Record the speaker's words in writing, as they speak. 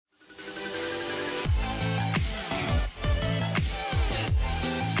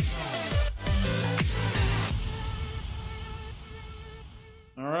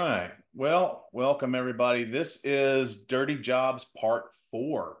Well, welcome everybody. This is Dirty Jobs Part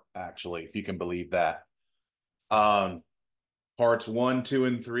 4, actually, if you can believe that. Um, Parts 1, 2,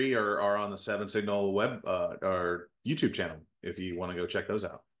 and 3 are on the Seven Signal web or YouTube channel if you want to go check those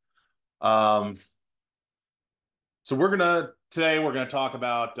out. Um, so we're gonna talk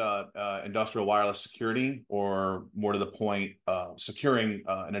about industrial wireless security, or more to the point, securing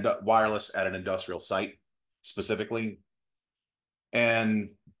wireless at an industrial site specifically. And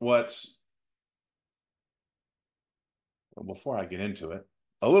what's Before I get into it,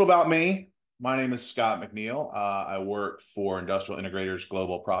 a little about me. My name is Scott McNeil. I work for Industrial Integrators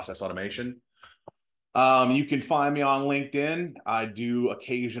Global Process Automation. You can find me on LinkedIn. I do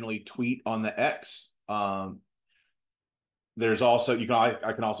occasionally tweet on the X. There's also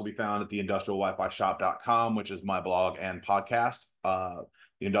I can also be found at the industrialwifi-shop.com, which is my blog and podcast. The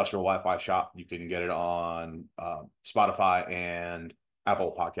Industrial Wi-Fi Shop, you can get it on Spotify and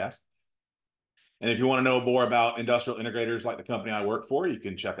Apple Podcast. And if you want to know more about industrial integrators like the company I work for, you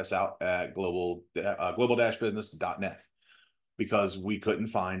can check us out at global-business.net, because we couldn't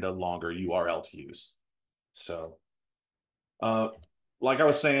find a longer URL to use. So, uh, like I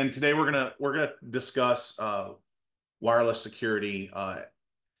was saying, today we're gonna discuss wireless security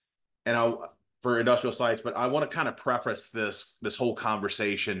and for industrial sites. But I want to kind of preface this whole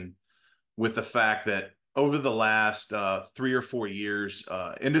conversation with the fact that over the last 3 or 4 years,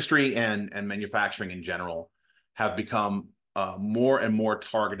 industry and manufacturing in general have become more and more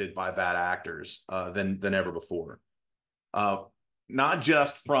targeted by bad actors than ever before. Uh, Not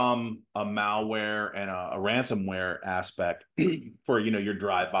just from a malware and a ransomware aspect for your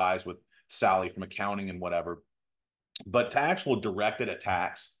drive-bys with Sally from accounting and whatever, but to actual directed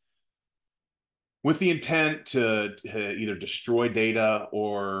attacks with the intent to either destroy data,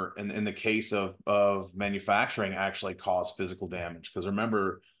 or in the case of manufacturing, actually cause physical damage. Because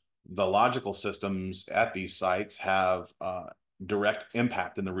remember, the logical systems at these sites have direct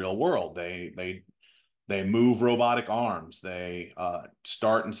impact in the real world. They move robotic arms. They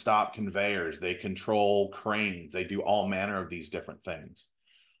start and stop conveyors. They control cranes. They do all manner of these different things.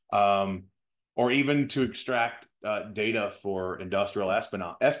 Or even to extract data for industrial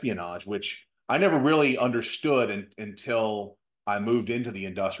espionage, which I never really understood until I moved into the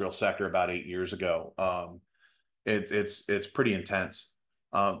industrial sector about 8 years ago. It's pretty intense.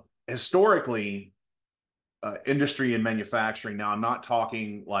 Historically, industry and manufacturing. Now, I'm not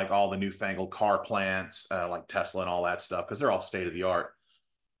talking like all the newfangled car plants like Tesla and all that stuff, because they're all state of the art.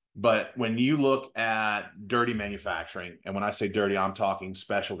 But when you look at dirty manufacturing, and when I say dirty, I'm talking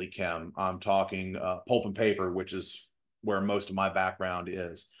specialty chem, I'm talking pulp and paper, which is where most of my background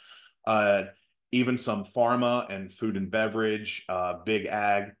is. Uh, Even some pharma and food and beverage, big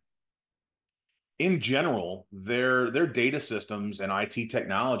ag. In general, their data systems and IT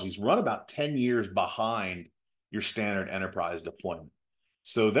technologies run about 10 years behind your standard enterprise deployment.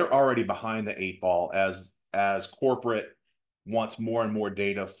 So they're already behind the eight ball as corporate wants more and more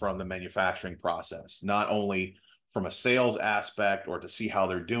data from the manufacturing process, not only from a sales aspect or to see how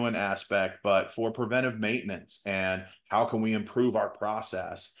they're doing aspect, but for preventive maintenance and how can we improve our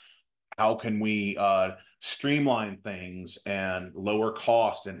process? How can we streamline things and lower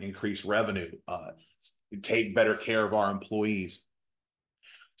cost and increase revenue, take better care of our employees?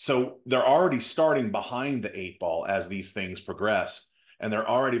 So they're already starting behind the eight ball as these things progress, and they're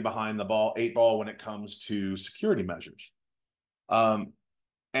already behind the eight ball when it comes to security measures. Um,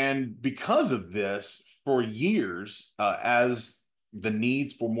 and because of this, for years, as the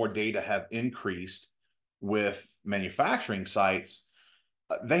needs for more data have increased with manufacturing sites,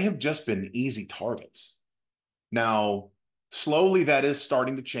 they have just been easy targets. Now, slowly that is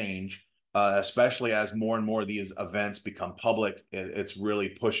starting to change, especially as more and more of these events become public. It's really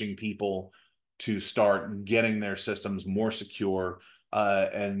pushing people to start getting their systems more secure,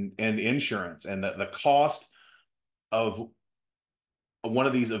 and insurance. And the cost of one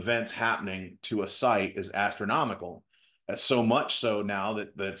of these events happening to a site is astronomical. So much so now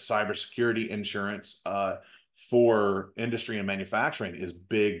that cybersecurity insurance for industry and manufacturing is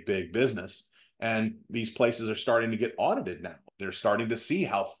big business. And these places are starting to get audited now. They're starting to see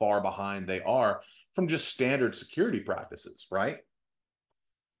how far behind they are from just standard security practices, right?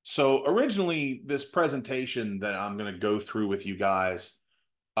 So originally, this presentation that I'm going to go through with you guys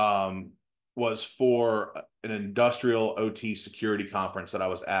um, was for an industrial OT security conference that I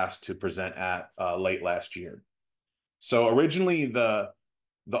was asked to present at late last year. So originally, the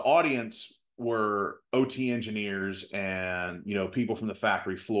audience were OT engineers and people from the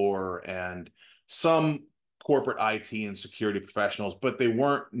factory floor and some corporate IT and security professionals, but they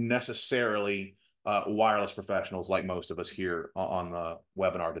weren't necessarily wireless professionals like most of us here on the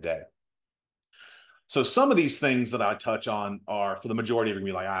webinar today. So some of these things that I touch on are, for the majority of you,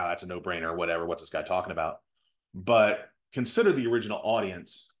 be like, that's a no-brainer, or whatever. What's this guy talking about? But consider the original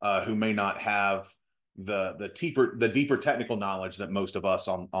audience who may not have the deeper technical knowledge that most of us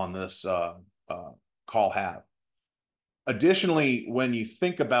on this call have. Additionally, when you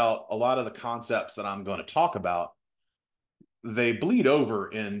think about a lot of the concepts that I'm going to talk about, they bleed over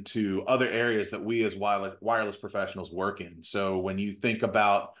into other areas that we as wireless professionals work in. So when you think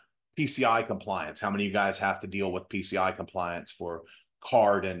about PCI compliance, how many of you guys have to deal with PCI compliance for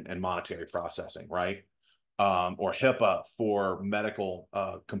card and monetary processing, right? Or HIPAA for medical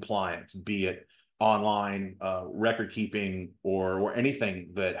compliance, be it online record keeping or anything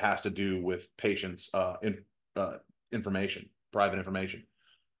that has to do with patients' information, private information,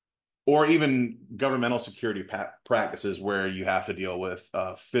 or even governmental security practices where you have to deal with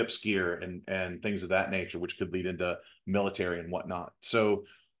FIPS gear and things of that nature, which could lead into military and whatnot. So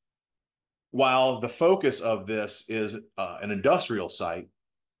while the focus of this is an industrial site,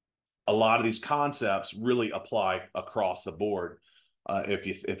 a lot of these concepts really apply across the board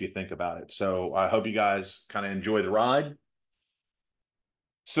if you think about it. So I hope you guys kind of enjoy the ride.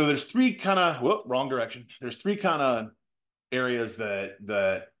 So there's three kind of, wrong direction. There's three kind of areas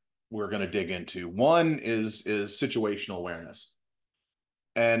that we're going to dig into. One is situational awareness.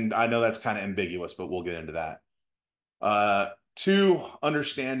 And I know that's kind of ambiguous, but we'll get into that. Two,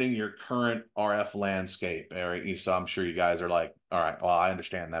 understanding your current RF landscape. Right? So I'm sure you guys are like, all right, well, I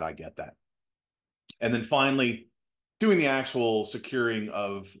understand that. I get that. And then finally, doing the actual securing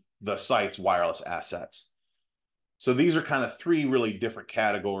of the site's wireless assets. So these are kind of three really different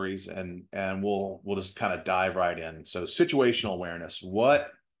categories, and we'll just kind of dive right in. So situational awareness. What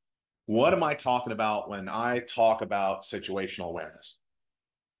am I talking about when I talk about situational awareness?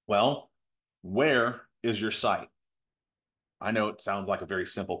 Well, where is your site? I know it sounds like a very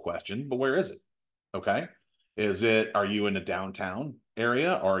simple question, but where is it? Okay. Are you in a downtown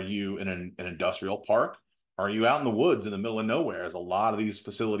area? Are you in an industrial park? Are you out in the woods in the middle of nowhere, as a lot of these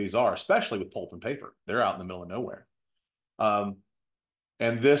facilities are, especially with pulp and paper? They're out in the middle of nowhere.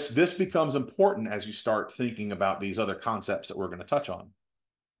 And this becomes important as you start thinking about these other concepts that we're going to touch on.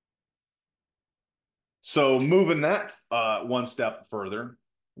 So moving that one step further,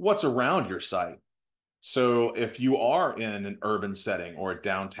 what's around your site? So if you are in an urban setting or a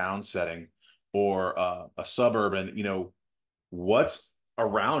downtown setting or a suburban, what's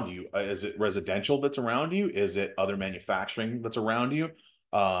around you? Is it residential that's around you? Is it other manufacturing that's around you?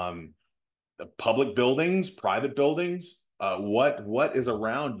 Public buildings, private buildings? What is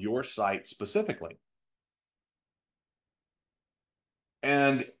around your site specifically?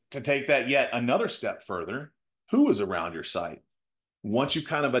 And to take that yet another step further, who is around your site? Once you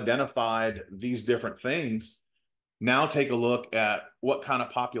kind of identified these different things, now take a look at what kind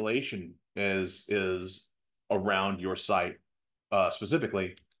of population is around your site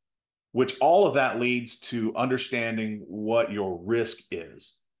specifically, which all of that leads to understanding what your risk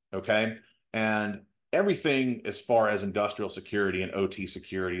is. Okay. And everything as far as industrial security and OT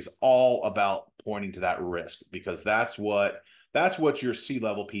security is all about pointing to that risk, because that's what your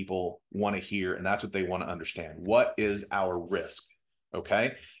C-level people want to hear, and that's what they want to understand. What is our risk?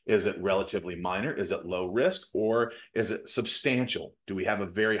 Okay. Is it relatively minor? Is it low risk? Or is it substantial? Do we have a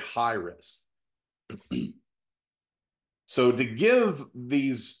very high risk? So to give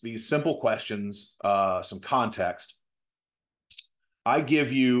these simple questions some context, I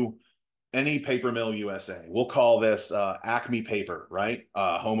give you any paper mill USA. We'll call this Acme Paper, right?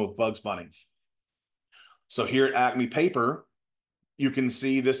 Home of Bugs Bunny. So here at Acme Paper, you can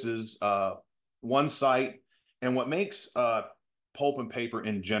see this is one site. And what makes pulp and paper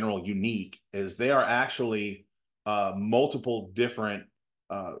in general unique is they are actually multiple different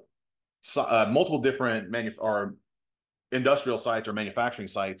industrial sites or manufacturing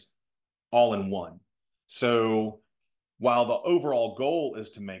sites all in one. So while the overall goal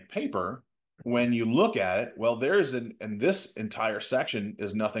is to make paper, when you look at it, well, and this entire section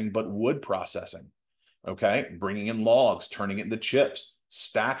is nothing but wood processing. Okay. Bringing in logs, turning it into chips,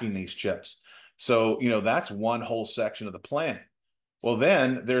 stacking these chips. So, that's one whole section of the plant. Well,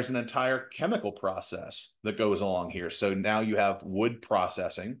 then there's an entire chemical process that goes along here. So now you have wood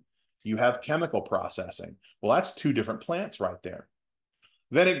processing, you have chemical processing. Well, that's two different plants right there.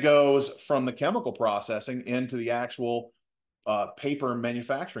 Then it goes from the chemical processing into the actual paper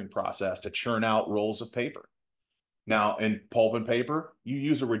manufacturing process to churn out rolls of paper. Now, in pulp and paper, you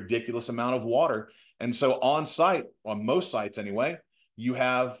use a ridiculous amount of water. And so on site, on most sites anyway, you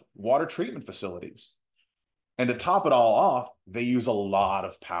have water treatment facilities. And to top it all off, they use a lot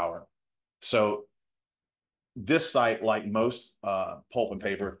of power. So this site, like most pulp and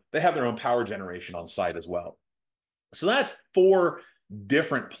paper, they have their own power generation on site as well. So that's 4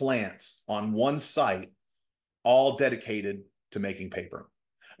 different plants on one site, all dedicated to making paper.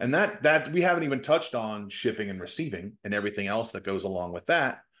 And that we haven't even touched on shipping and receiving and everything else that goes along with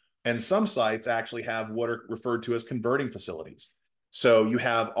that. And some sites actually have what are referred to as converting facilities. So you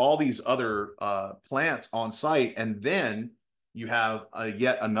have all these other plants on site, and then you have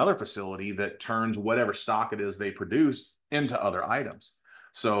yet another facility that turns whatever stock it is they produce into other items.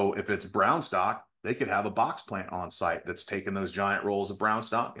 So if it's brown stock, they could have a box plant on site that's taking those giant rolls of brown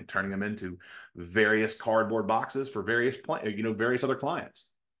stock and turning them into various cardboard boxes for various various other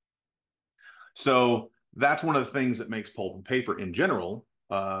clients. So that's one of the things that makes pulp and paper in general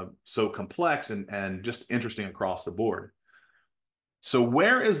so complex and just interesting across the board. So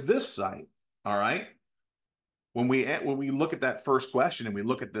where is this site? All right. When we look at that first question and we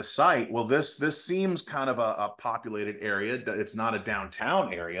look at this site, well, this seems kind of a populated area. It's not a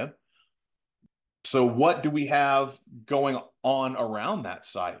downtown area. So what do we have going on around that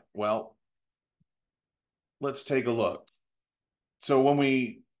site? Well, let's take a look. So when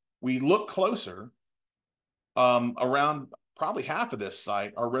we look closer, around probably half of this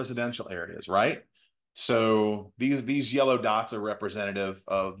site are residential areas, right? So these yellow dots are representative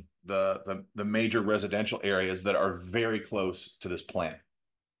of the major residential areas that are very close to this plant.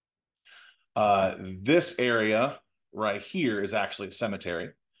 This area right here is actually a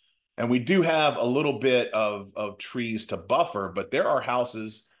cemetery. And we do have a little bit of trees to buffer, but there are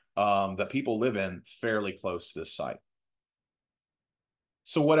houses that people live in fairly close to this site.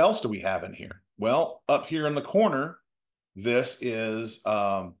 So what else do we have in here? Well, up here in the corner, this is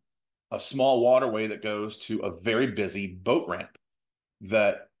a small waterway that goes to a very busy boat ramp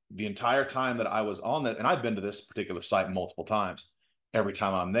that the entire time that I was on that, and I've been to this particular site multiple times, every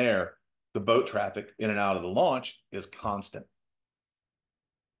time I'm there, the boat traffic in and out of the launch is constant.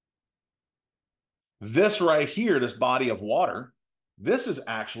 This right here, this body of water, this is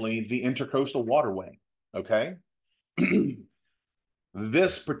actually the Intercoastal Waterway, okay?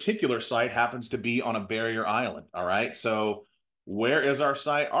 This particular site happens to be on a barrier island, all right? So where is our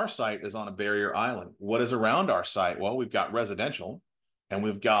site? Our site is on a barrier island. What is around our site? Well, we've got residential, and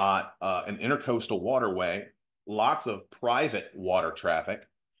we've got an intercoastal waterway, lots of private water traffic.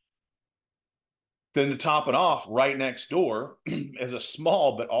 Then to top it off, right next door is a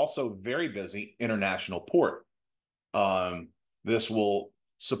small but also very busy international port. This will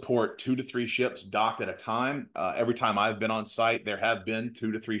support 2 to 3 ships docked at a time. Every time I've been on site, there have been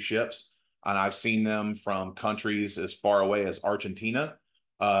 2 to 3 ships, and I've seen them from countries as far away as Argentina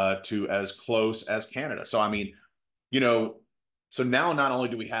to as close as Canada. So, I mean, so now not only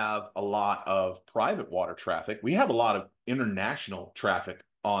do we have a lot of private water traffic, we have a lot of international traffic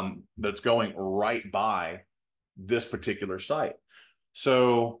on that's going right by this particular site.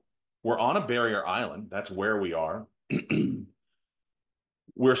 So we're on a barrier island. That's where we are.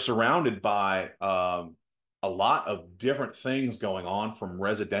 We're surrounded by a lot of different things going on, from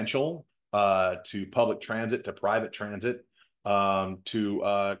residential to public transit to private transit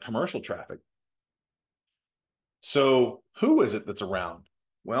to commercial traffic. So who is it that's around?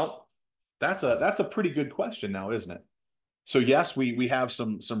 Well, that's a pretty good question now, isn't it? So yes, we have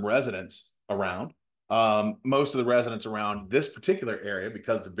some residents around. Most of the residents around this particular area,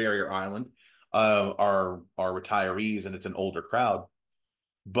 because it's a barrier island, are retirees, and it's an older crowd.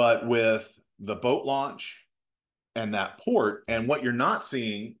 But with the boat launch and that port, and what you're not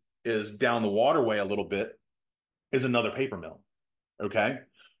seeing is down the waterway a little bit is another paper mill. Okay.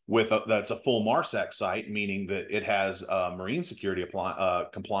 That's a full MARSEC site, meaning that it has marine security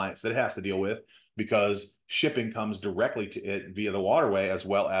compliance that it has to deal with, because shipping comes directly to it via the waterway as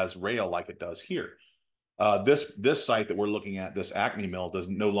well as rail, like it does here. This site that we're looking at, this Acme mill, is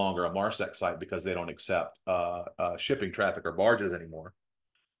no longer a MARSEC site because they don't accept shipping traffic or barges anymore.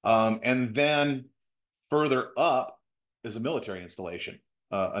 And then further up is a military installation,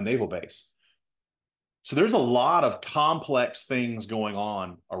 a naval base. So there's a lot of complex things going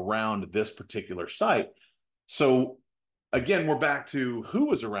on around this particular site. So again, we're back to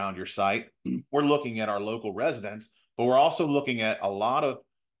who is around your site. We're looking at our local residents, but we're also looking at a lot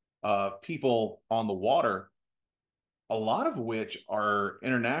of people on the water, a lot of which are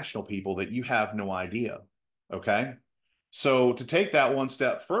international people that you have no idea. Okay. So to take that one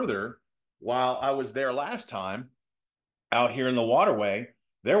step further, while I was there last time out here in the waterway,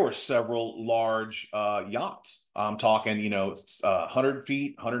 there were several large yachts. I'm talking, 100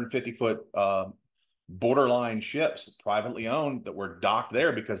 feet, 150-foot borderline ships, privately owned, that were docked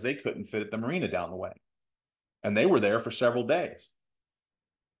there because they couldn't fit at the marina down the way. And they were there for several days.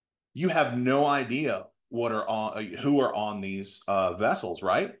 You have no idea what are on who are on these vessels,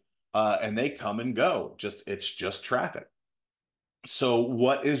 right? And they come and go. It's just traffic. So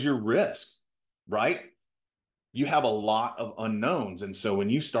what is your risk, right? You have a lot of unknowns, and so when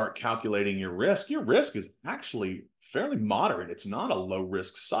you start calculating your risk is actually fairly moderate. It's not a low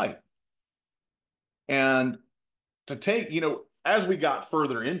risk site. And to take, as we got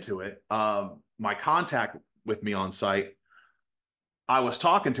further into it, my contact with me on site, I was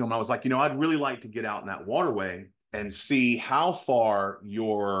talking to him. I was like, I'd really like to get out in that waterway and see how far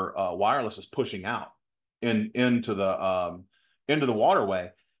your wireless is pushing out into the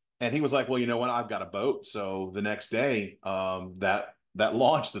waterway. And he was like, well, you know what? I've got a boat. So the next day, that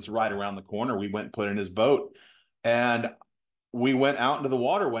launch that's right around the corner, we went and put in his boat, and we went out into the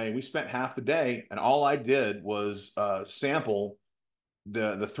waterway. We spent half the day, and all I did was sample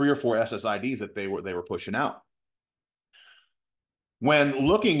the 3 or 4 SSIDs that they were pushing out. When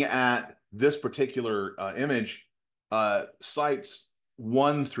looking at this particular image, sites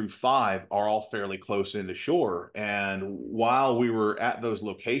 1 through 5 are all fairly close into shore. And while we were at those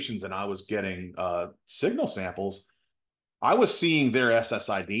locations and I was getting signal samples, I was seeing their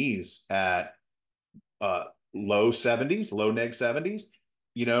SSIDs at low 70s, low neg 70s,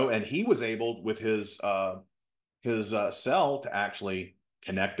 and he was able with his cell to actually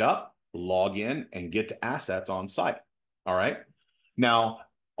connect up, log in, and get to assets on site. All right. Now,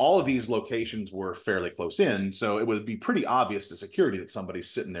 all of these locations were fairly close in, so it would be pretty obvious to security that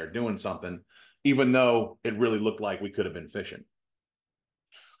somebody's sitting there doing something, even though it really looked like we could have been fishing.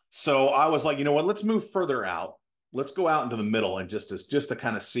 So I was like, you know what, let's move further out. Let's go out into the middle and just to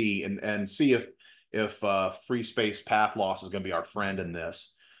kind of see and see if free space path loss is going to be our friend in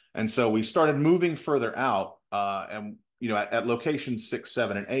this. And so we started moving further out, and at locations 6,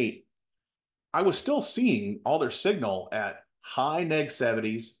 7, and 8, I was still seeing all their signal at high neg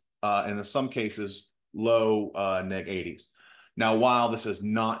 70s, and in some cases low neg 80s. Now, while this is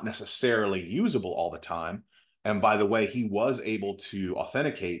not necessarily usable all the time, and by the way, he was able to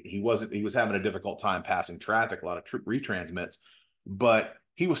authenticate. He was having a difficult time passing traffic, a lot of retransmits, but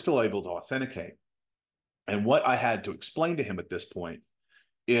he was still able to authenticate. And what I had to explain to him at this point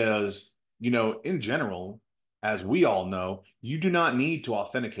is, in general, as we all know, you do not need to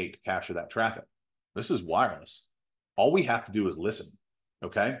authenticate to capture that traffic. This is wireless. All we have to do is listen.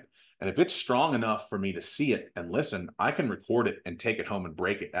 Okay. And if it's strong enough for me to see it and listen, I can record it and take it home and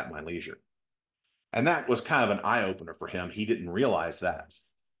break it at my leisure. And that was kind of an eye opener for him. He didn't realize that.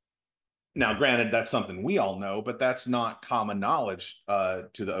 Now, granted, that's something we all know, but that's not common knowledge to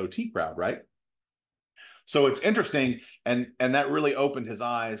the OT crowd, right? So it's interesting, and that really opened his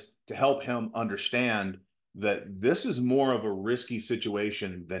eyes to help him understand that this is more of a risky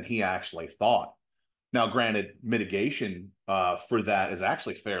situation than he actually thought. Now, granted, mitigation for that is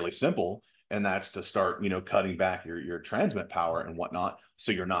actually fairly simple, and that's to start, cutting back your transmit power and whatnot,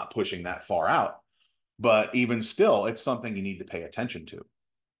 so you're not pushing that far out. But even still, it's something you need to pay attention to.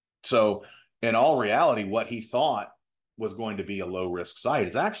 So, in all reality, what he thought was going to be a low risk site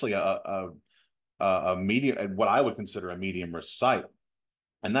is actually a medium, what I would consider a medium risk site,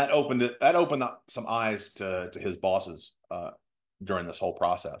 and that opened up some eyes to his bosses during this whole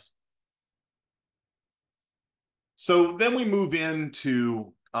process. So then we move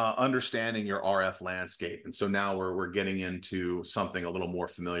into understanding your RF landscape, and so now we're getting into something a little more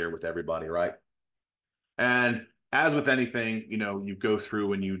familiar with everybody, right? And as with anything, you go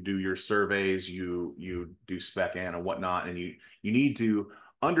through and you do your surveys, you do spec an and whatnot, and you need to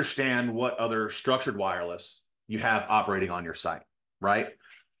understand what other structured wireless you have operating on your site, right?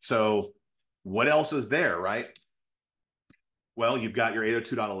 So what else is there, right? Well, you've got your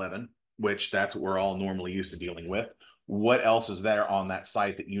 802.11, which that's what we're all normally used to dealing with. What else is there on that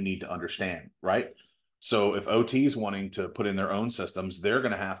site that you need to understand, right? So if OT is wanting to put in their own systems, they're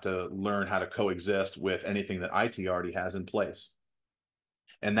going to have to learn how to coexist with anything that IT already has in place.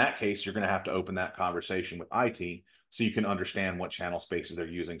 In that case, you're going to have to open that conversation with IT so you can understand what channel spaces they're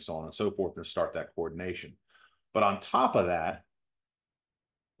using, so on and so forth, and start that coordination. But on top of that,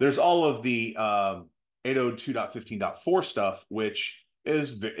 there's all of the 802.15.4 stuff, which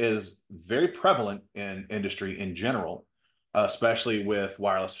is very prevalent in industry in general, especially with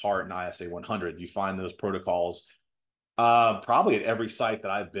Wireless Heart and ISA 100. You find those protocols probably at every site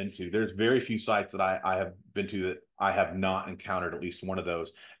that I've been to. There's very few sites that I have been to that I have not encountered at least one of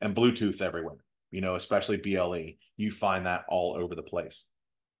those. And Bluetooth everywhere, especially BLE. You find that all over the place.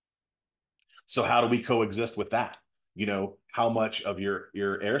 So how do we coexist with that? How much of your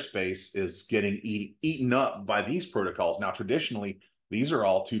airspace is getting eaten up by these protocols? Now, traditionally, these are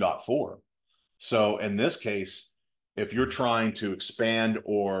all 2.4. So in this case, if you're trying to expand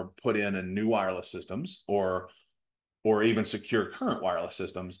or put in a new wireless systems or even secure current wireless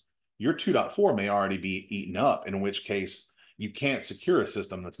systems, your 2.4 may already be eaten up, in which case you can't secure a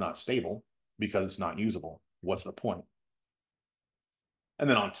system that's not stable because it's not usable. What's the point? And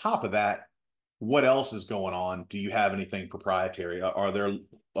then on top of that, what else is going on? Do you have anything proprietary? Are there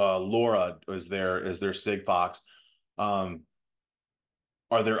LoRa? Is there Sigfox? Um,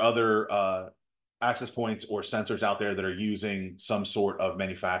 are there other access points or sensors out there that are using some sort of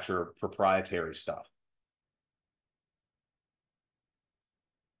manufacturer proprietary stuff?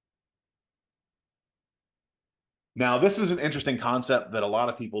 Now, this is an interesting concept that a lot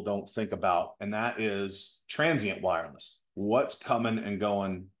of people don't think about, and that is transient wireless. What's coming and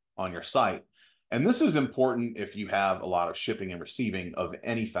going on your site? And this is important if you have a lot of shipping and receiving of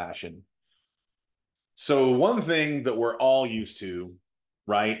any fashion. So one thing that we're all used to,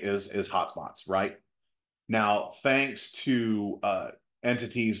 right, is hotspots, right? Now, thanks to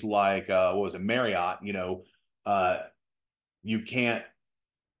entities like what was it, Marriott, uh, you can't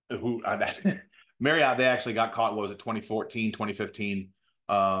who Marriott, they actually got caught, what was it, 2014, 2015,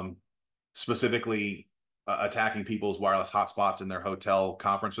 um, specifically attacking people's wireless hotspots in their hotel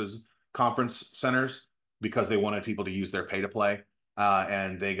conference centers because they wanted people to use their pay to play.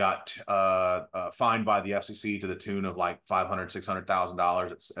 And they got fined by the FCC to the tune of like $500,000,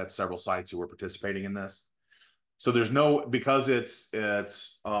 $600,000 at several sites who were participating in this. So there's no, because it's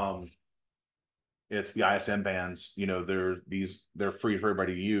the ISM bands, they're free for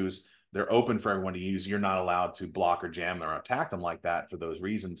everybody to use. They're open for everyone to use. You're not allowed to block or jam them or attack them like that for those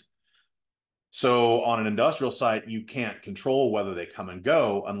reasons. So on an industrial site, you can't control whether they come and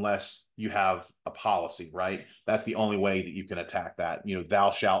go unless you have a policy, right? That's the only way that you can attack that.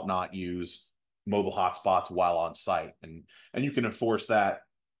 Thou shalt not use mobile hotspots while on site, and you can enforce that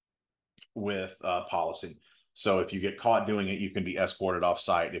with policy. So if you get caught doing it, you can be escorted off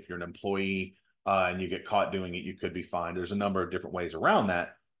site. If you're an employee and you get caught doing it, you could be fined. There's a number of different ways around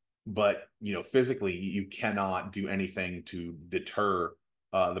that, but physically, you cannot do anything to deter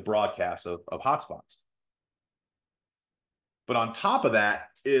the broadcast of hotspots. But on top of that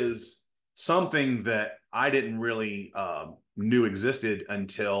is something that I didn't really knew existed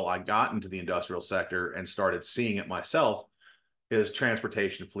until I got into the industrial sector and started seeing it myself, is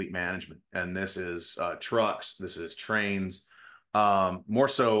transportation fleet management. And this is trucks, this is trains, more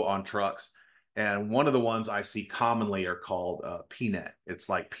so on trucks. And one of the ones I see commonly are called PNET. It's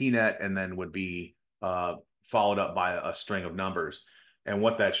like PNET and then would be followed up by a string of numbers. And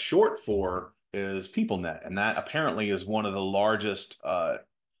what that's short for is PeopleNet. And that apparently is one of the largest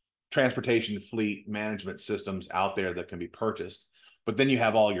transportation fleet management systems out there that can be purchased. But then you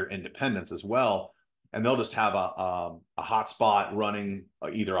have all your independents as well, and they'll just have a hotspot running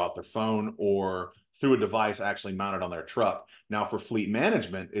either off their phone or through a device actually mounted on their truck. Now, for fleet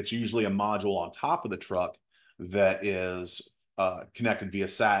management, it's usually a module on top of the truck that is connected via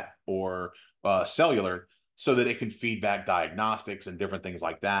SAT or cellular, so that it can feed back diagnostics and different things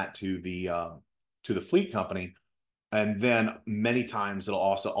like that to the fleet company. And then many times it'll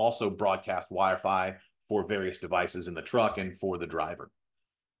also broadcast Wi-Fi for various devices in the truck and for the driver.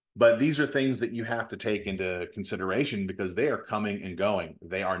 But these are things that you have to take into consideration because they are coming and going.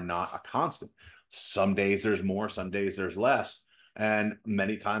 They are not a constant. Some days there's more, some days there's less, and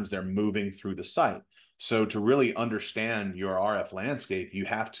many times they're moving through the site. So to really understand your RF landscape, you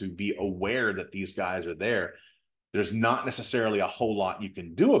have to be aware that these guys are there. There's not necessarily a whole lot you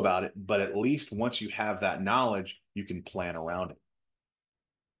can do about it, but at least once you have that knowledge, you can plan around it.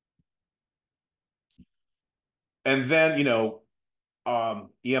 And then, EMI,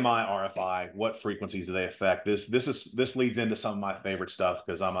 RFI, what frequencies do they affect? This leads into some of my favorite stuff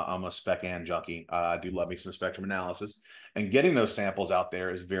because I'm a spec and junkie. I do love me some spectrum analysis, and getting those samples out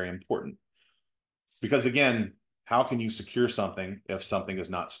there is very important because, again, how can you secure something if something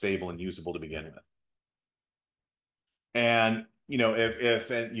is not stable and usable to begin with? And if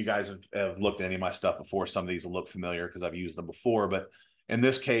you guys have looked at any of my stuff before, some of these will look familiar because I've used them before. But in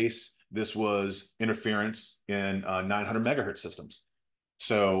this case, this was interference in 900 megahertz systems.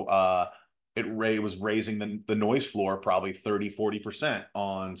 So it was raising the noise floor probably 30-40%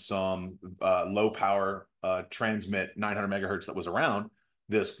 on some low power transmit 900 megahertz that was around.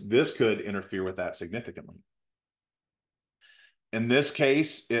 This could interfere with that significantly. In this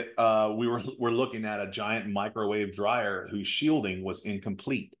case, we're looking at a giant microwave dryer whose shielding was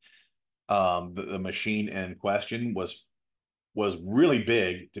incomplete. The machine in question was really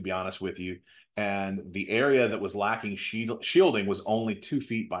big, to be honest with you, and the area that was lacking shielding was only 2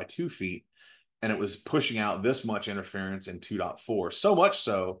 feet by 2 feet, and it was pushing out this much interference in 2.4. So much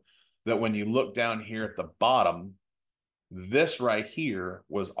so that when you look down here at the bottom, This right here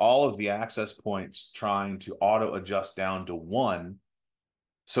was all of the access points trying to auto adjust down to 1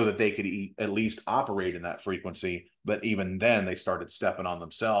 so that they could at least operate in that frequency. But even then, they started stepping on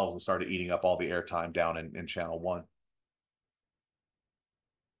themselves and started eating up all the airtime down in channel 1.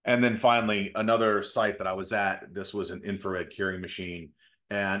 And then finally, another site that I was at, this was an infrared curing machine,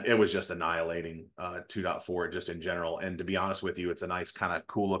 and it was just annihilating 2.4 just in general. And to be honest with you, it's a nice kind of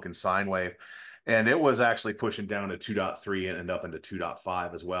cool looking sine wave. And it was actually pushing down to 2.3 and up into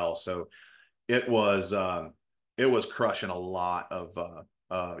 2.5 as well. So it was crushing a lot of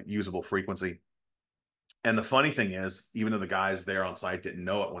usable frequency. And the funny thing is, even though the guys there on site didn't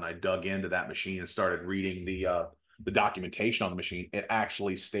know it, when I dug into that machine and started reading the documentation on the machine, it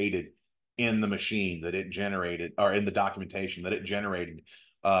actually stated in the machine that it generated, or in the documentation that it generated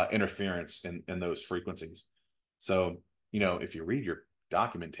interference in those frequencies. So, you know, if you read your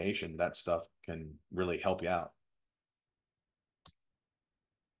documentation, that stuff can really help you out.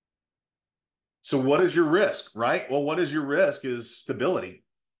 So what is your risk, right? Well, what is your risk is stability.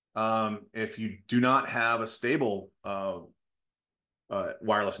 If you do not have a stable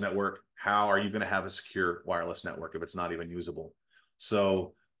wireless network, how are you going to have a secure wireless network if it's not even usable?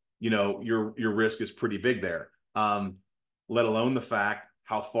 So, you know, your risk is pretty big there. Let alone the fact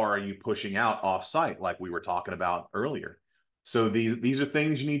how far are you pushing out off site, like we were talking about earlier. So these are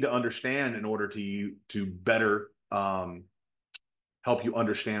things you need to understand in order to better help you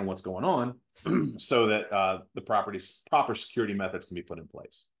understand what's going on, so that the proper security methods can be put in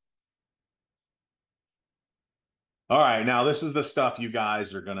place. All right, now this is the stuff you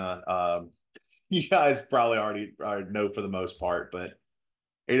guys are gonna you guys probably already know for the most part, but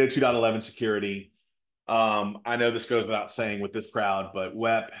 802.11 security. I know this goes without saying with this crowd, but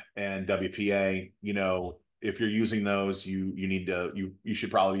WEP and WPA, you know, if you're using those, you need to you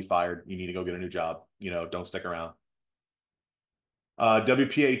should probably be fired. You need to go get a new job. You know, don't stick around.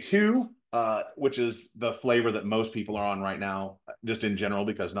 WPA2, which is the flavor that most people are on right now, just in general,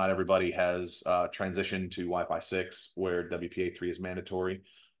 because not everybody has transitioned to Wi-Fi 6, where WPA3 is mandatory,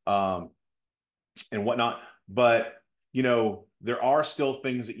 and whatnot. But, you know, there are still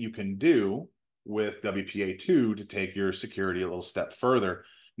things that you can do with WPA2 to take your security a little step further.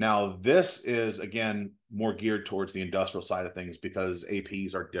 Now, this is, again, more geared towards the industrial side of things because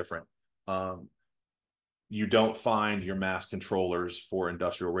APs are different. You don't find your mass controllers for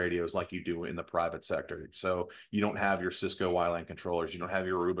industrial radios like you do in the private sector. So you don't have your Cisco WLAN controllers. You don't have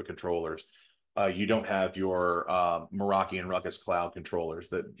your Aruba controllers. You don't have your Meraki and Ruckus Cloud controllers.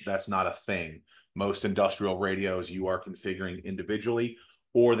 That's not a thing. Most industrial radios you are configuring individually,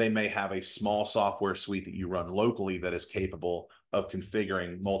 or they may have a small software suite that you run locally that is capable of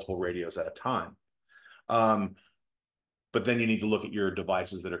configuring multiple radios at a time. But then you need to look at your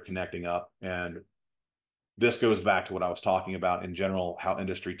devices that are connecting up, and this goes back to what I was talking about in general, how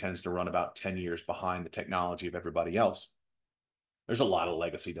industry tends to run about 10 years behind the technology of everybody else. There's a lot of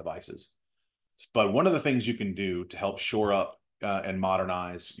legacy devices. But one of the things you can do to help shore up and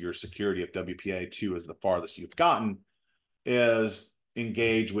modernize your security if WPA2 is the farthest you've gotten is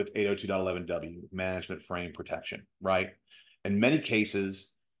engage with 802.11w, management frame protection, right? In many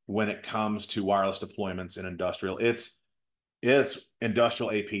cases, when it comes to wireless deployments in industrial, it's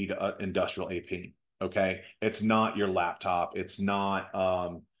industrial AP to industrial AP. Okay, it's not your laptop. It's not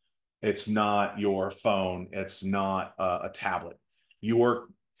your phone. It's not a tablet. You're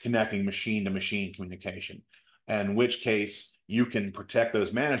connecting machine to machine communication, in which case you can protect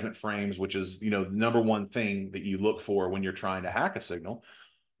those management frames, which is, you know, the number one thing that you look for when you're trying to hack a signal,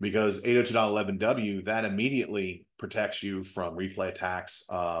 because 802.11w, that immediately protects you from replay attacks,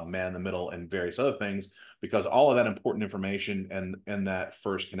 man in the middle, and various other things, because all of that important information and that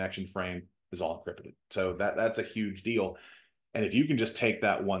first connection frame is all encrypted. So that's a huge deal. And if you can just take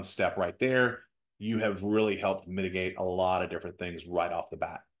that one step right there, you have really helped mitigate a lot of different things right off the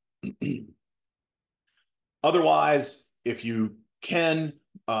bat. Otherwise, if you can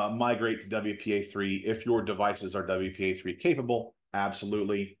migrate to WPA3, if your devices are WPA3 capable,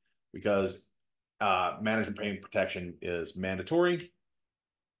 absolutely, because management pane protection is mandatory.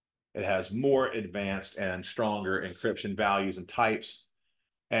 It has more advanced and stronger encryption values and types,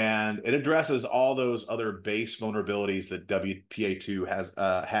 and it addresses all those other base vulnerabilities that WPA2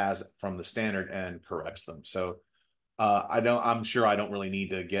 has from the standard and corrects them. So I'm sure I don't really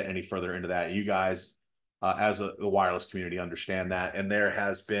need to get any further into that. You guys, as the wireless community, understand that. And there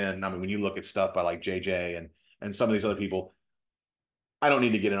has been, I mean, when you look at stuff by like JJ and some of these other people, I don't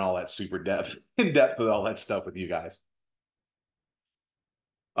need to get in all that super in depth with all that stuff with you guys.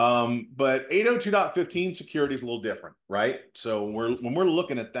 But 802.15 security is a little different, right? So when we're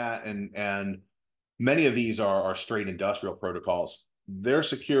looking at that and many of these are straight industrial protocols. Their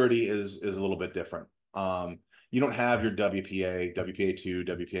security is a little bit different. You don't have your WPA, WPA2,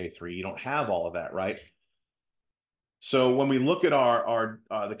 WPA3. You don't have all of that, right? So when we look at our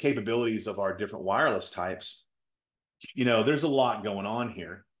the capabilities of our different wireless types, there's a lot going on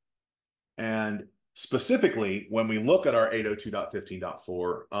here. And specifically, when we look at our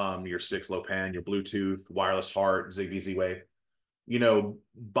 802.15.4, your 6LoWPAN, your Bluetooth, wireless HART, Zigbee, Z-Wave,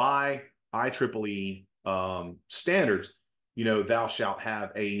 by IEEE standards, thou shalt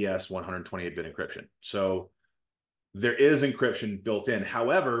have AES 128-bit encryption. So there is encryption built in.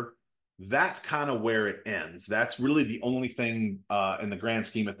 However, that's kind of where it ends. That's really the only thing in the grand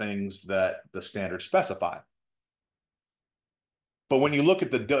scheme of things that the standards specify. But when you look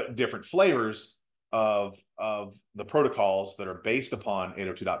at the different flavors of the protocols that are based upon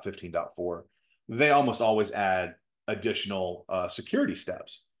 802.15.4, they almost always add additional security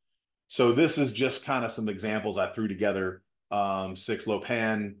steps. So this is just kind of some examples I threw together.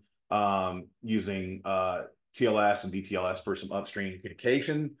 6LoWPAN using TLS and DTLS for some upstream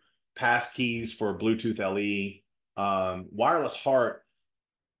communication, passkeys for Bluetooth LE, wireless HART.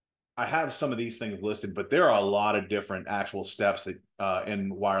 I have some of these things listed, but there are a lot of different actual steps that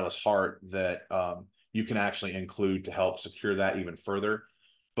in wireless HART that you can actually include to help secure that even further.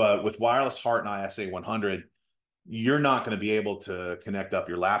 But with wireless HART and ISA 100, you're not going to be able to connect up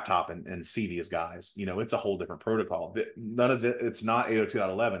your laptop and see these guys. It's a whole different protocol. None of it, it's not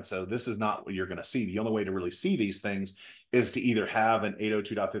 802.11. So this is not what you're going to see. The only way to really see these things is to either have an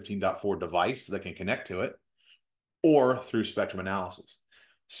 802.15.4 device that can connect to it or through spectrum analysis.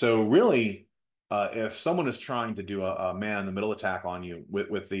 So really, if someone is trying to do a man-in-the-middle attack on you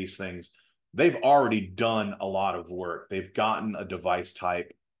with these things, they've already done a lot of work. They've gotten a device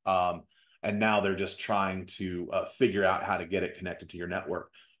type, and now they're just trying to figure out how to get it connected to your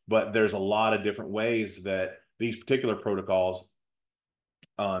network. But there's a lot of different ways that these particular protocols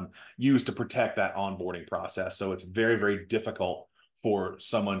use to protect that onboarding process. So it's very, very difficult for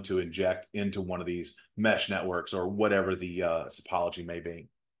someone to inject into one of these mesh networks or whatever the topology may be.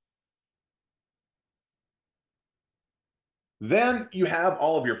 Then you have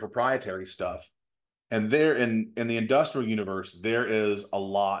all of your proprietary stuff. And there in the industrial universe, there is a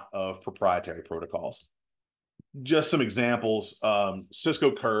lot of proprietary protocols. Just some examples,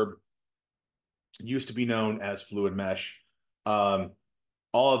 Cisco Curb used to be known as Fluid Mesh. All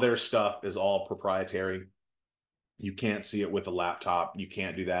of their stuff is all proprietary. You can't see it with a laptop. You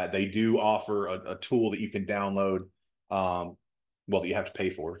can't do that. They do offer a tool that you can download, well, that you have to pay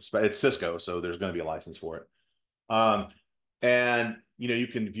for. It's Cisco, so there's going to be a license for it. And you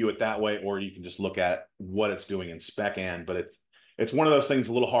can view it that way, or you can just look at what it's doing in SpecAnd. But it's one of those things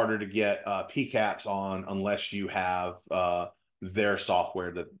a little harder to get PCAPs on unless you have their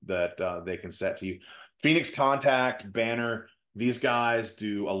software that they can set to you. Phoenix Contact, Banner, these guys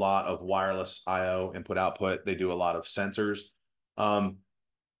do a lot of wireless I/O input output. They do a lot of sensors.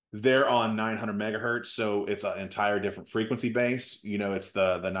 They're on 900 megahertz, so it's an entire different frequency base. It's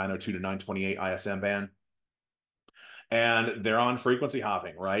the 902 to 928 ISM band. And they're on frequency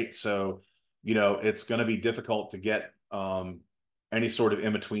hopping, right? So, it's going to be difficult to get any sort of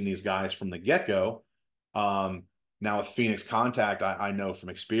in between these guys from the get-go. Now with Phoenix Contact, I know from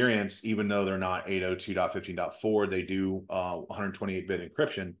experience, even though they're not 802.15.4, they do 128-bit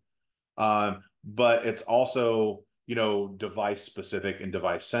encryption. But it's also, device specific and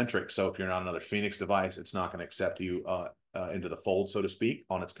device centric. So if you're not another Phoenix device, it's not going to accept you into the fold, so to speak,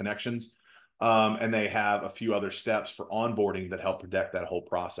 on its connections. And they have a few other steps for onboarding that help protect that whole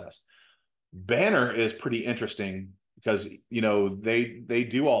process. Banner is pretty interesting because, they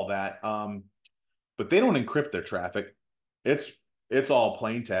do all that, but they don't encrypt their traffic. It's all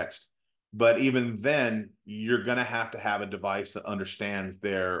plain text. But even then, you're going to have a device that understands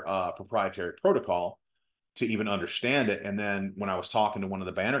their proprietary protocol to even understand it. And then when I was talking to one of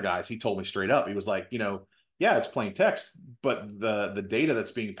the Banner guys, he told me straight up, he was like, yeah, it's plain text, but the data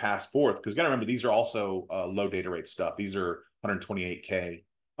that's being passed forth, because you got to remember, these are also low data rate stuff. These are 128K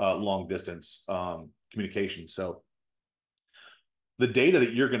long distance communication. So the data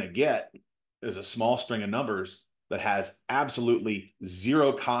that you're going to get is a small string of numbers that has absolutely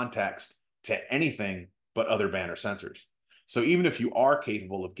zero context to anything but other Banner sensors. So even if you are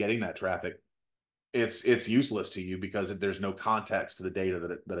capable of getting that traffic, it's useless to you because there's no context to the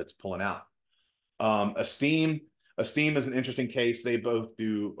data that it's pulling out. Esteem is an interesting case. They both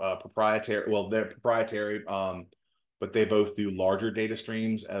do proprietary. Well, they're proprietary, but they both do larger data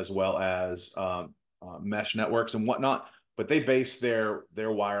streams as well as mesh networks and whatnot. but they base their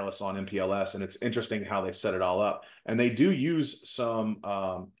wireless on MPLS, and it's interesting how they set it all up. And they do use some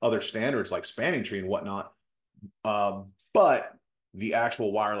other standards like spanning tree and whatnot, but the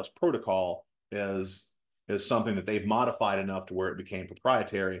actual wireless protocol is something that they've modified enough to where it became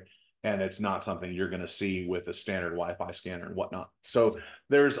proprietary, and it's not something you're going to see with a standard Wi-Fi scanner and whatnot. So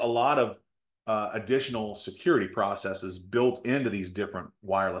there's a lot of additional security processes built into these different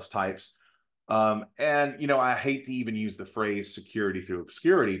wireless types. And, you know, I hate to even use the phrase security through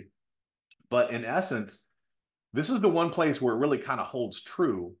obscurity, but in essence, this is the one place where it really kind of holds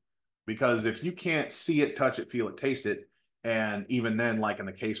true, because if you can't see it, touch it, feel it, taste it, and even then, like in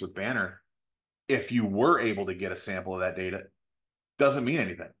the case with Banner, if you were able to get a sample of that data, doesn't mean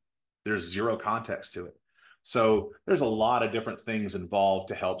anything. There's zero context to it. So there's a lot of different things involved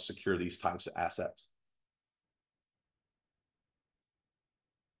to help secure these types of assets.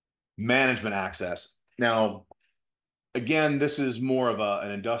 Management access. Now, again, this is more of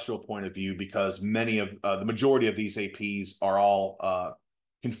an industrial point of view, because many of the majority of these APs are all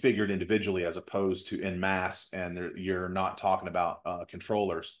configured individually as opposed to in mass, and you're not talking about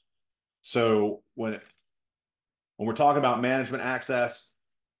controllers. So when we're talking about management access,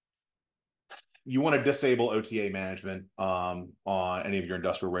 you want to disable OTA management on any of your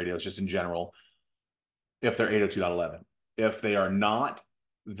industrial radios, just in general, if they're 802.11. If they are not,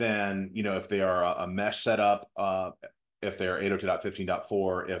 then, you know, if they are a mesh setup, if they're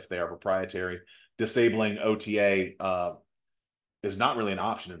 802.15.4, if they are proprietary, disabling OTA is not really an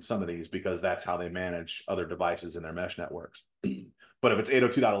option in some of these, because that's how they manage other devices in their mesh networks. But if it's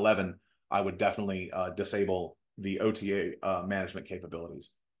 802.11, I would definitely disable the OTA management capabilities.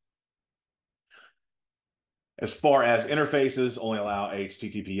 As far as interfaces, only allow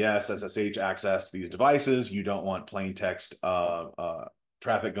HTTPS, SSH access to these devices. You don't want plain text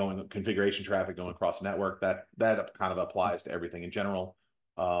traffic going, configuration traffic going across the network. That kind of applies to everything in general,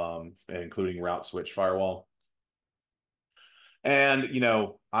 including route switch firewall. And, you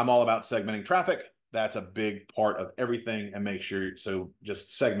know, I'm all about segmenting traffic. That's a big part of everything. And make sure, so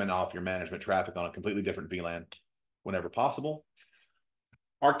just segment off your management traffic on a completely different VLAN whenever possible.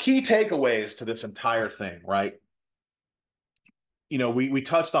 Our key takeaways to this entire thing, right? You know, we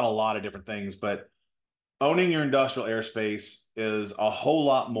touched on a lot of different things, but owning your industrial airspace is a whole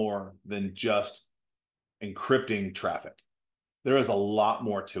lot more than just encrypting traffic. There is a lot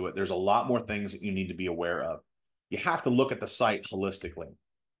more to it. There's a lot more things that you need to be aware of. You have to look at the site holistically.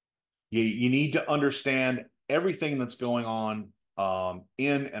 You need to understand everything that's going on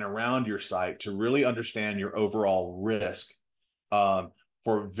in and around your site to really understand your overall risk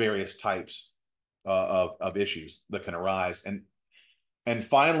for various types of issues that can arise. And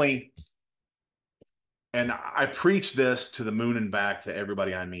finally, and I preach this to the moon and back to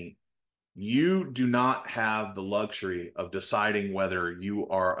everybody I meet, you do not have the luxury of deciding whether you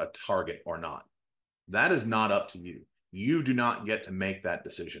are a target or not. That is not up to you. You do not get to make that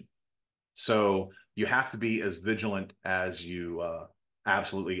decision. So you have to be as vigilant as you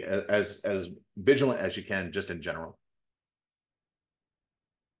absolutely as vigilant as you can, just in general.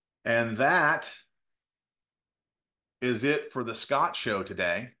 And that is it for the Scott Show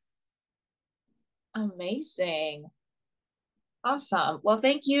today. Amazing. Awesome. Well,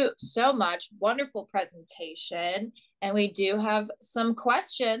 thank you so much. Wonderful presentation. And we do have some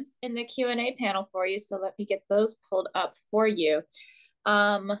questions in the Q&A panel for you. So let me get those pulled up for you.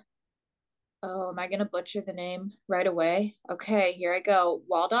 Oh, am I going to butcher the name right away? Okay, here I go.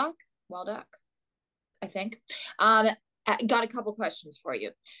 Waldock, I think. I got a couple questions for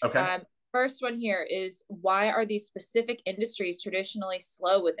you. Okay. First one here is, why are these specific industries traditionally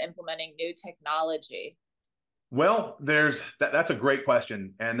slow with implementing new technology? Well, that's a great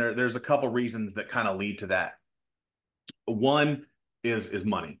question, and there's a couple reasons that kind of lead to that. One is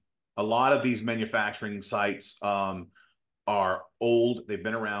money. A lot of these manufacturing sites are old, they've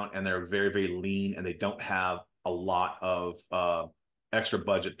been around, and they're very, very lean, and they don't have a lot of extra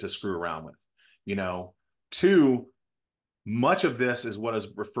budget to screw around with. You know, two, much of this is what is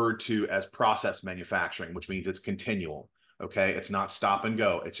referred to as process manufacturing, which means it's continual. Okay, it's not stop and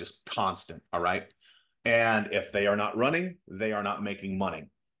go, it's just constant. All right. And if they are not running, they are not making money.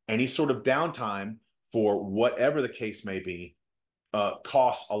 Any sort of downtime, for whatever the case may be,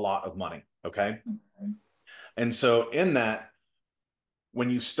 costs a lot of money. Okay. Mm-hmm. And so in that, when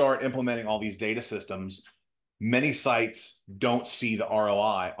you start implementing all these data systems, many sites don't see the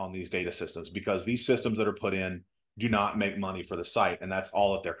ROI on these data systems, because these systems that are put in do not make money for the site. And that's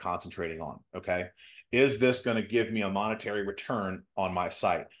all that they're concentrating on. Okay. Is this going to give me a monetary return on my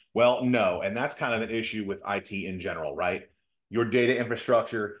site? Well, no. And that's kind of an issue with IT in general, right? Your data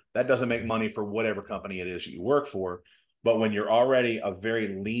infrastructure, that doesn't make money for whatever company it is that you work for. But when you're already a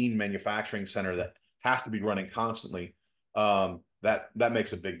very lean manufacturing center that has to be running constantly, that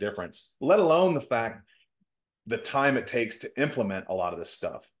makes a big difference. Let alone the fact the time it takes to implement a lot of this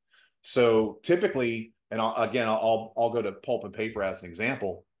stuff. So typically, and I'll go to pulp and paper as an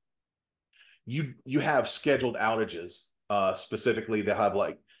example. You have scheduled outages. Specifically, they have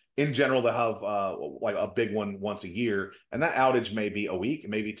like in general they have like a big one once a year, and that outage may be a week,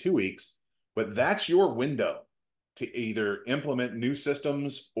 maybe 2 weeks, but that's your window to either implement new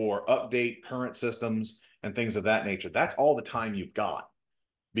systems or update current systems and things of that nature. That's all the time you've got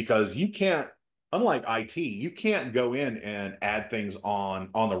because you can't, unlike IT, you can't go in and add things on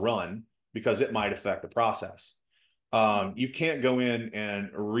the run because it might affect the process. You can't go in and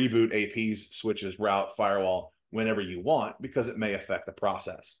reboot APs, switches, route, firewall whenever you want because it may affect the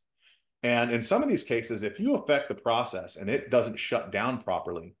process. And in some of these cases, if you affect the process and it doesn't shut down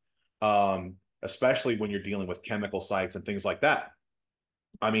properly, especially when you're dealing with chemical sites and things like that,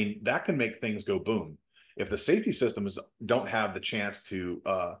 I mean, that can make things go boom. If the safety systems don't have the chance to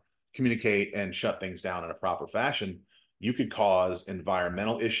communicate and shut things down in a proper fashion, you could cause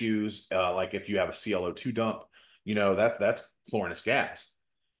environmental issues. Like if you have a ClO2 dump, that's chlorinous gas.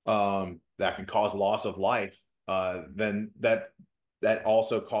 That can cause loss of life. Then that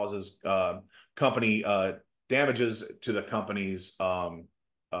also causes company damages to the company's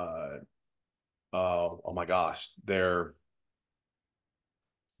oh my gosh, their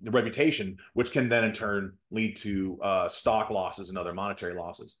the reputation, which can then in turn lead to stock losses and other monetary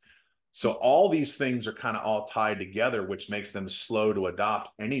losses. So all these things are kind of all tied together, which makes them slow to adopt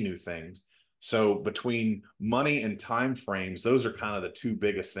any new things. So between money and time frames, those are kind of the two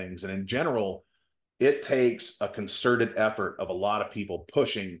biggest things. And in general, it takes a concerted effort of a lot of people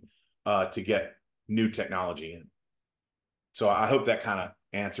pushing to get new technology in. So I hope that kind of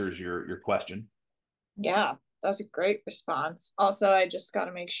answers your question. Yeah, that's a great response. Also, I just got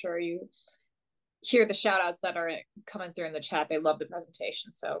to make sure you hear the shout outs that are coming through in the chat. They love the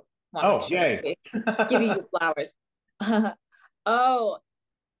presentation. So want to make Oh, sure that yay. they give you your flowers. Oh,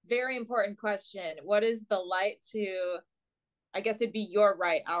 very important question. What is the light to, I guess it'd be your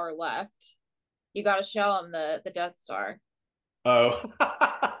right, our left. You got to show them the Death Star. Oh.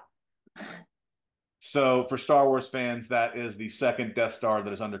 So for Star Wars fans, that is the second Death Star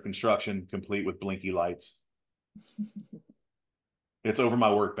that is under construction, complete with blinky lights. It's over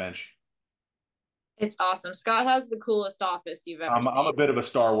my workbench. It's awesome. Scott has the coolest office you've ever I'm a seen. bit of a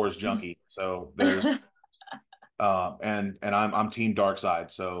Star Wars junkie, so there's and I'm Team Dark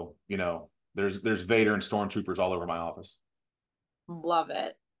Side, so there's Vader and stormtroopers all over my office. Love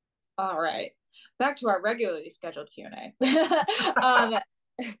it. All right. Back to our regularly scheduled Q&A.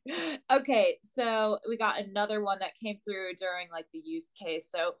 Okay, so we got another one that came through during like the use case.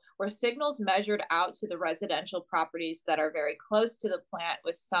 So were signals measured out to the residential properties that are very close to the plant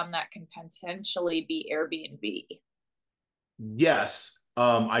with some that can potentially be Airbnb? Yes,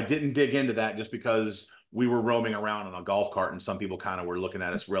 I didn't dig into that just because we were roaming around on a golf cart and some people kind of were looking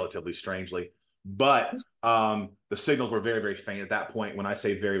at us relatively strangely. But the signals were very, very faint at that point. When I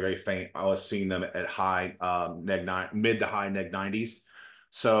say very, very faint, I was seeing them at high mid to high neg 90s.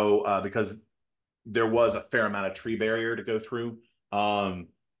 So because there was a fair amount of tree barrier to go through. This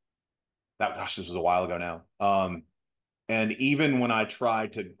was a while ago now. And even when I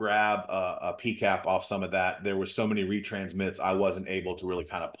tried to grab a PCAP off some of that, there were so many retransmits, I wasn't able to really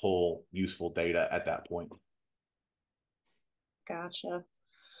kind of pull useful data at that point. Gotcha.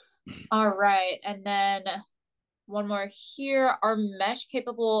 All right. And then one more here. Are mesh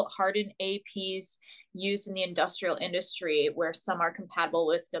capable hardened APs used in the industrial industry where some are compatible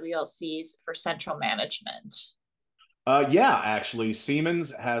with WLCs for central management? Yeah, actually,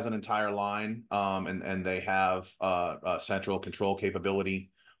 Siemens has an entire line, and they have central control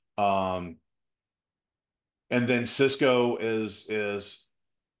capability. Um, and then Cisco is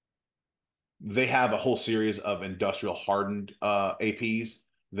they have a whole series of industrial hardened APs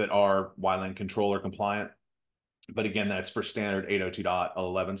that are WLAN controller compliant. But again, that's for standard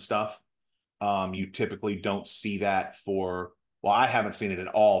 802.11 stuff. You typically don't see that for, well, I haven't seen it at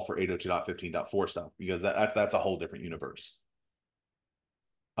all for 802.15.4 stuff because that's a whole different universe.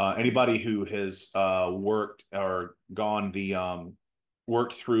 Anybody who has worked or gone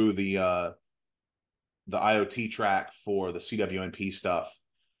worked through the IoT track for the CWNP stuff,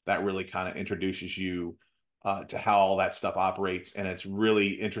 that really kind of introduces you to how all that stuff operates. And it's really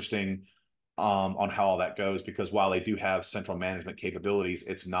interesting on how all that goes, because while they do have central management capabilities,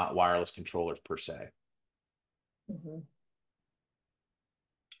 it's not wireless controllers per se. Mm-hmm.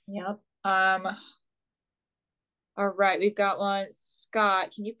 Yep. All right, we've got one.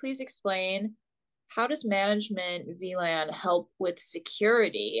 Scott, can you please explain how does management VLAN help with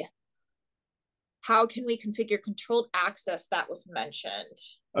security? How can we configure controlled access that was mentioned?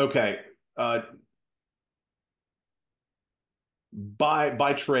 Okay.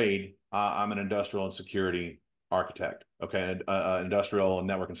 By trade, I'm an industrial and security architect. Okay, industrial and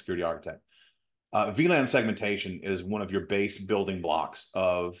network and security architect. VLAN segmentation is one of your base building blocks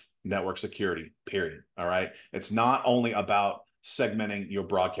of network security, period. All right. It's not only about segmenting your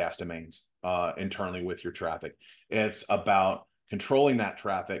broadcast domains internally with your traffic, it's about controlling that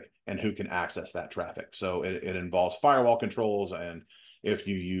traffic and who can access that traffic. So it involves firewall controls. And if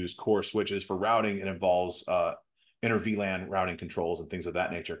you use core switches for routing, it involves inter VLAN routing controls and things of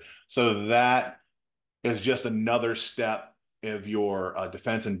that nature. So that is just another step of your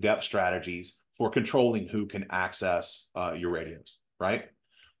defense and depth strategies for controlling who can access your radios, right?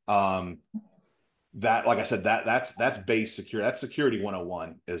 That, like I said, that's base security. That's security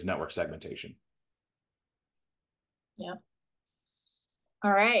 101 is network segmentation. Yeah.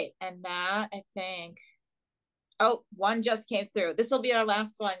 All right. And that, I think, oh, one just came through. This will be our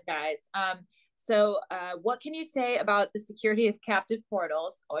last one, guys. What can you say about the security of captive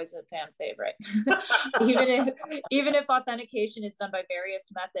portals? Always a fan favorite. Even if authentication is done by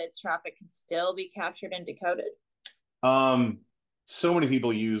various methods, traffic can still be captured and decoded. So many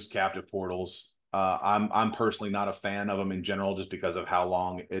people use captive portals. I'm personally not a fan of them in general, just because of how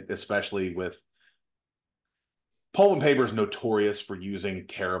long it, especially with Pulp and Paper is notorious for using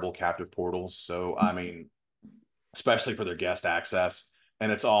terrible captive portals. So I mean, especially for their guest access,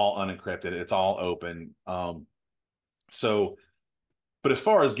 and it's all unencrypted, it's all open. So, but as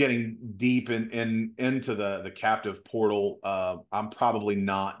far as getting deep into the captive portal, I'm probably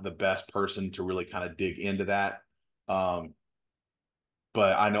not the best person to really kind of dig into that. Um,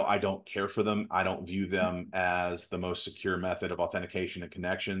 but I know I don't care for them. I don't view them as the most secure method of authentication and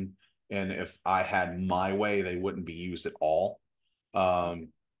connection. And if I had my way, they wouldn't be used at all.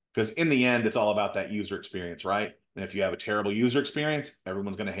 Because in the end, it's all about that user experience, right? And if you have a terrible user experience,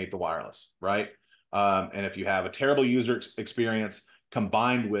 everyone's going to hate the wireless, right? And if you have a terrible user experience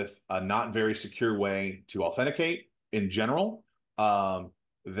combined with a not very secure way to authenticate in general,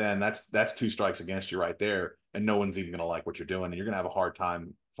 then that's two strikes against you right there, and no one's even going to like what you're doing, and you're going to have a hard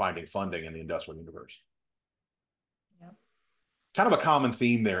time finding funding in the industrial universe. Yep. Kind of a common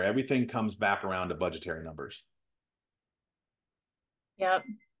theme there. Everything comes back around to budgetary numbers. Yep.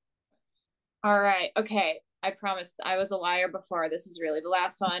 All right. Okay. I promised I was a liar before. This is really the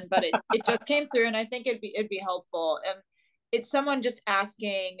last one, but it just came through, and I think it'd be helpful. It's someone just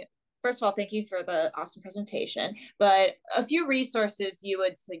asking. First of all, thank you for the awesome presentation. But a few resources you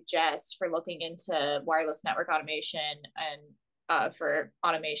would suggest for looking into wireless network automation and for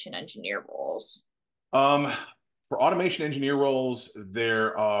automation engineer roles. Um, for automation engineer roles,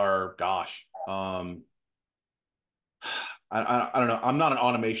 there are, gosh, I don't know. I'm not an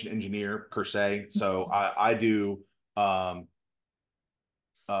automation engineer per se, so I do um,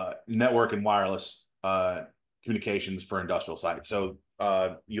 network and wireless communications for industrial sites. So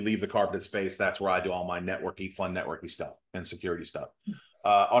you leave the carpeted space. That's where I do all my networky, fun networky stuff and security stuff.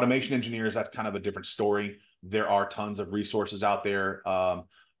 Automation engineers, that's kind of a different story. There are tons of resources out there.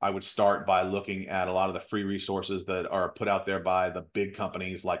 I would start by looking at a lot of the free resources that are put out there by the big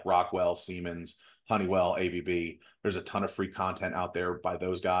companies like Rockwell, Siemens, Honeywell, ABB. There's a ton of free content out there by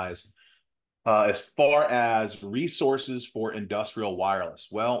those guys. As far as resources for industrial wireless,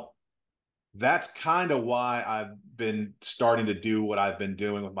 well, that's kind of why I've been starting to do what I've been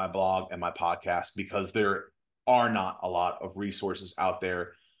doing with my blog and my podcast, because there are not a lot of resources out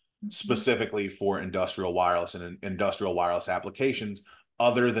there specifically for industrial wireless and industrial wireless applications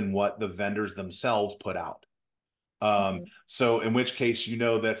other than what the vendors themselves put out. So in which case,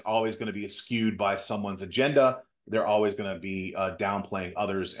 that's always going to be skewed by someone's agenda. They're always going to be downplaying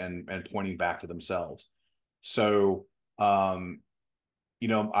others and pointing back to themselves. So, I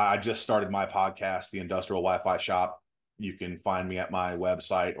just started my podcast, The Industrial Wi-Fi Shop. You can find me at my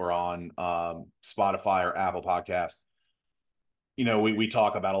website or on Spotify or Apple Podcast. We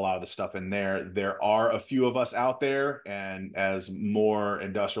talk about a lot of the stuff in there. There are a few of us out there, and as more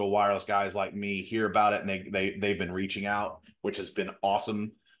industrial wireless guys like me hear about it, and they've been reaching out, which has been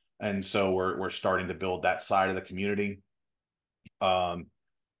awesome. And so we're starting to build that side of the community. I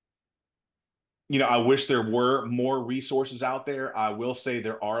wish there were more resources out there. I will say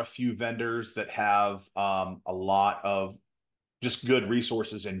there are a few vendors that have a lot of just good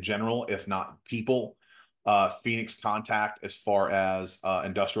resources in general, if not people. Phoenix Contact, as far as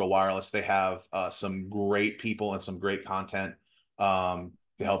industrial wireless, they have some great people and some great content to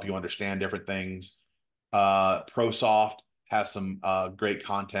help you understand different things. ProSoft has some great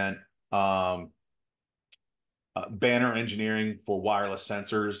content. Banner Engineering for wireless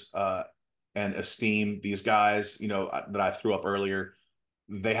sensors, and Esteem. These guys, that I threw up earlier,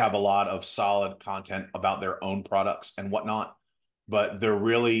 they have a lot of solid content about their own products and whatnot, but there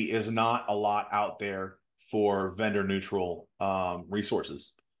really is not a lot out there for vendor neutral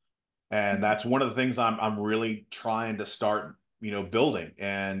resources. And that's one of the things I'm really trying to start, building.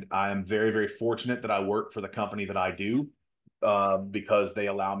 And I'm very, very fortunate that I work for the company that I do, because they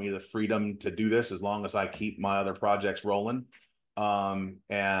allow me the freedom to do this as long as I keep my other projects rolling. And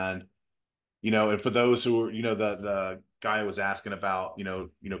and for those who are, the guy was asking about,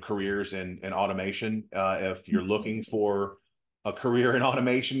 careers in automation. If you're looking for a career in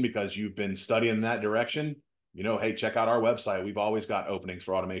automation because you've been studying that direction, hey, check out our website. We've always got openings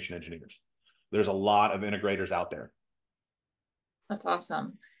for automation engineers. There's a lot of integrators out there. That's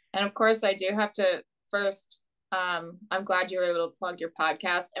awesome. And of course, I do have to first, I'm glad you were able to plug your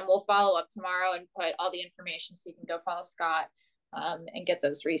podcast, and we'll follow up tomorrow and put all the information so you can go follow Scott, and get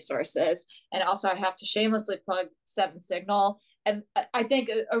those resources. And also, I have to shamelessly plug Seven Signal. And I think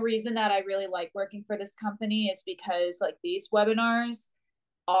a reason that I really like working for this company is because like these webinars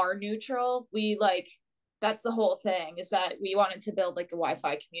are neutral. We like, that's the whole thing, is that we wanted to build like a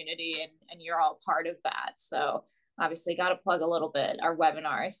Wi-Fi community, and you're all part of that. So obviously got to plug a little bit our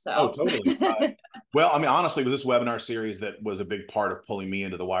webinars. Oh, So totally. Well, I mean, honestly, with this webinar series, that was a big part of pulling me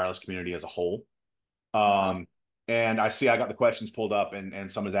into the wireless community as a whole. awesome. And I see I got the questions pulled up,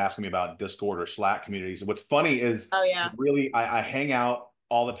 and someone's asking me about Discord or Slack communities. What's funny is, Oh yeah. really, I hang out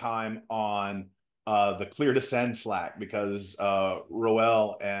all the time on the Clear to Send Slack, because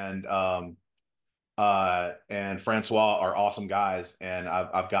Roel and Francois are awesome guys, and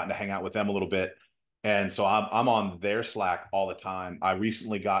I've gotten to hang out with them a little bit. And so I'm on their Slack all the time. I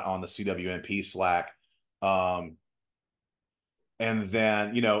recently got on the CWNP Slack. Um, and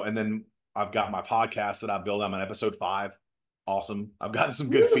then I've got my podcast that I build. I'm on episode 5. Awesome. I've gotten some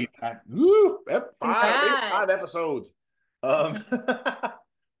good feedback. Woo! Five Congrats. episodes. Um,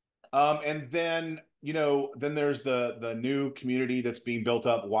 and then there's the new community that's being built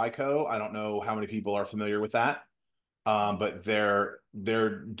up, Wyco. I don't know how many people are familiar with that. But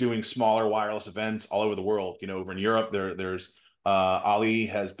they're doing smaller wireless events all over the world. Over in Europe, there's Ali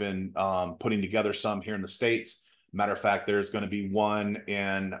has been putting together some here in the States. Matter of fact, there's going to be one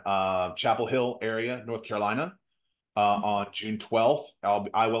in Chapel Hill area, North Carolina, on June 12th.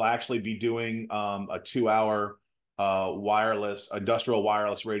 I will actually be doing a 2-hour industrial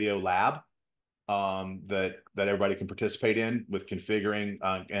wireless radio lab, that everybody can participate in, with configuring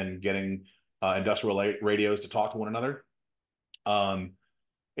and getting industrial radios to talk to one another.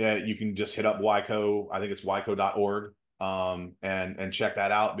 You can just hit up Wyco. I think it's wyco.org, and check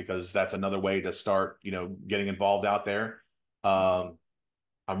that out, because that's another way to start, getting involved out there. I'm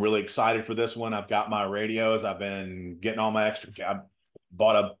really excited for this one. I've got my radios. I've been getting all my extra. I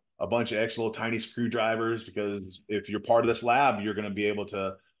bought a bunch of extra little tiny screwdrivers, because if you're part of this lab, you're going to be able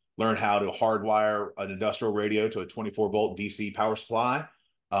to learn how to hardwire an industrial radio to a 24-volt DC power supply,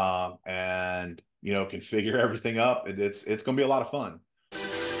 and configure everything up. It's going to be a lot of fun.